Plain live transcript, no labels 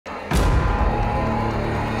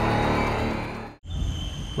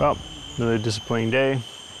Well, another disappointing day,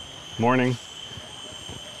 morning.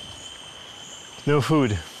 No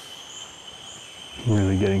food. I'm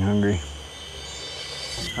really getting hungry.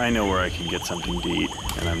 I know where I can get something to eat,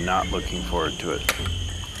 and I'm not looking forward to it.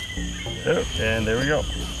 Oh, and there we go.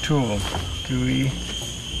 2 of them. Gooey,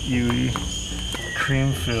 gooey,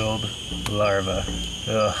 cream-filled larva.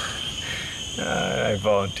 Ugh. I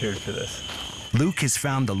volunteered for this. Luke has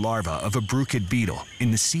found the larva of a bruchid beetle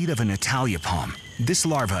in the seed of an Italia palm. This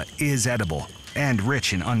larva is edible and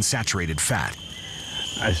rich in unsaturated fat.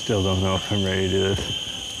 I still don't know if I'm ready to do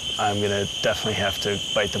this. I'm gonna definitely have to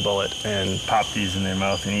bite the bullet and pop these in their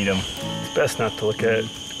mouth and eat them. It's best not to look at it.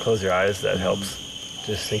 Close your eyes, that helps.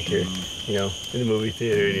 Just think you're, in the movie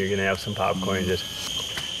theater and you're gonna have some popcorn, just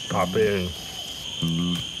pop it in.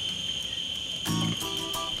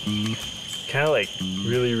 Kind of like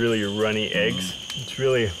really, really runny eggs.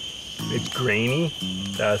 It's grainy.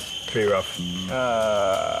 That's pretty rough.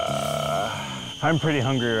 I'm pretty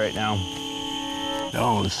hungry right now. That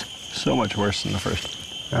one was so much worse than the first.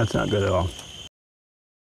 That's not good at all.